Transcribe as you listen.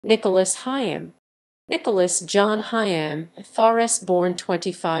Nicholas Higham. Nicholas John Higham, FRS, born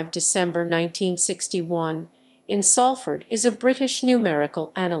 25 December 1961, in Salford, is a British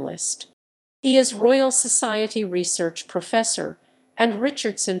numerical analyst. He is Royal Society Research Professor and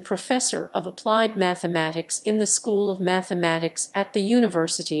Richardson Professor of Applied Mathematics in the School of Mathematics at the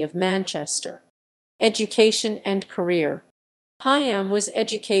University of Manchester. Education and career. Higham was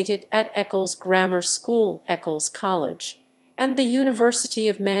educated at Eccles Grammar School, Eccles College, and the University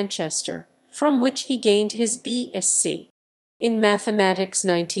of Manchester, from which he gained his B.Sc. in Mathematics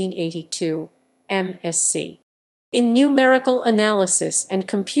 1982, M.Sc. in Numerical Analysis and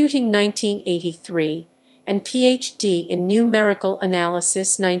Computing 1983, and Ph.D. in Numerical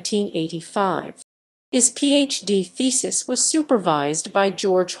Analysis 1985. His Ph.D. thesis was supervised by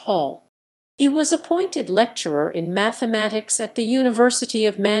George Hall. He was appointed lecturer in mathematics at the University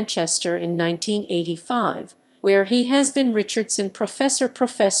of Manchester in 1985, where he has been Richardson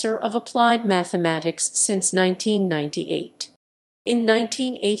Professor of Applied Mathematics since 1998. In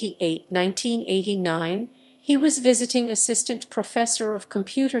 1988-1989, he was visiting assistant professor of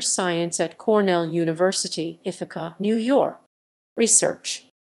computer science at Cornell University, Ithaca, New York. Research.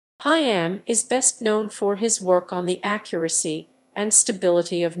 Higham is best known for his work on the accuracy and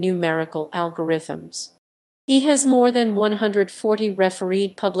stability of numerical algorithms. He has more than 140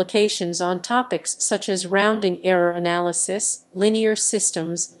 refereed publications on topics such as rounding error analysis, linear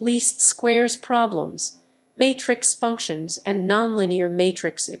systems, least squares problems, matrix functions and nonlinear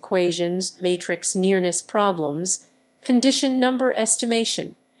matrix equations, matrix nearness problems, condition number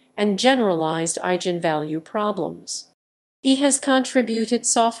estimation, and generalized eigenvalue problems. He has contributed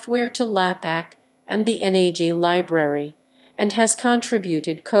software to LAPAC and the NAG library, and has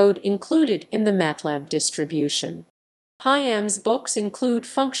contributed code included in the MATLAB distribution. Higham books include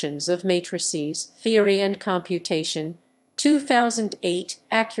Functions of Matrices, Theory and Computation, 2008,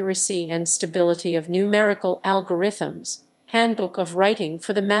 Accuracy and Stability of Numerical Algorithms, Handbook of Writing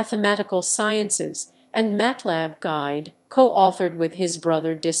for the Mathematical Sciences, and MATLAB Guide, co-authored with his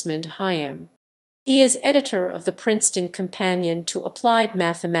brother Desmond Higham. He is editor of the Princeton Companion to Applied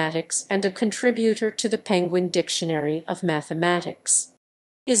Mathematics and a contributor to the Penguin Dictionary of Mathematics.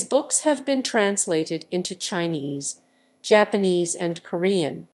 His books have been translated into Chinese, Japanese, and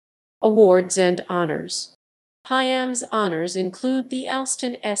Korean. Awards and honors. Higham honors include the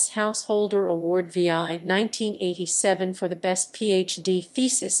Alston S. Householder Award VI 1987 for the Best Ph.D.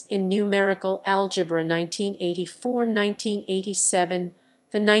 Thesis in Numerical Algebra 1984-1987,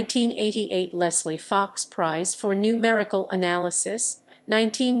 the 1988 Leslie Fox Prize for Numerical Analysis,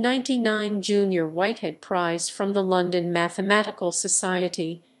 1999 Junior Whitehead Prize from the London Mathematical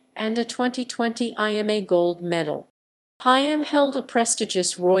Society, and a 2020 IMA Gold Medal. Higham held a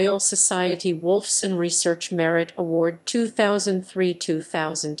prestigious Royal Society Wolfson Research Merit Award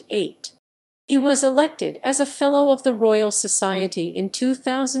 2003-2008. He was elected as a Fellow of the Royal Society in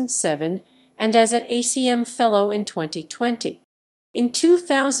 2007 and as an ACM Fellow in 2020. In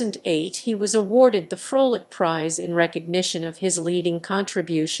 2008, he was awarded the Froelich Prize in recognition of his leading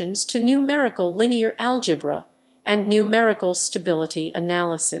contributions to numerical linear algebra and numerical stability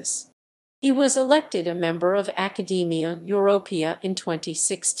analysis. He was elected a member of Academia Europaea in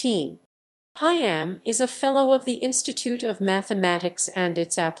 2016. Higham is a Fellow of the Institute of Mathematics and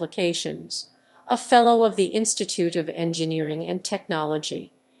its Applications, a Fellow of the Institute of Engineering and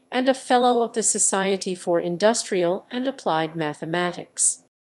Technology, and a Fellow of the Society for Industrial and Applied Mathematics.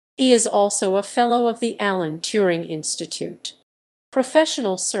 He is also a Fellow of the Alan Turing Institute.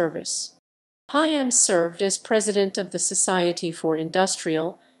 Professional service. Higham served as President of the Society for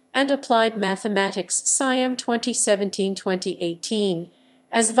Industrial and Applied Mathematics SIAM 2017-2018,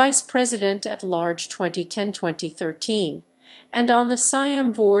 as Vice President at Large 2010-2013, and on the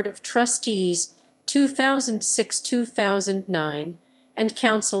SIAM Board of Trustees 2006-2009, and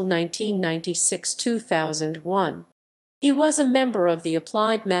Council 1996-2001. He was a member of the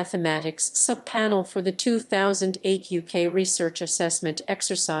Applied Mathematics Subpanel for the 2008 UK Research Assessment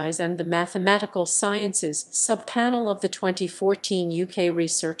Exercise and the Mathematical Sciences Subpanel of the 2014 UK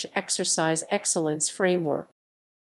Research Exercise Excellence Framework.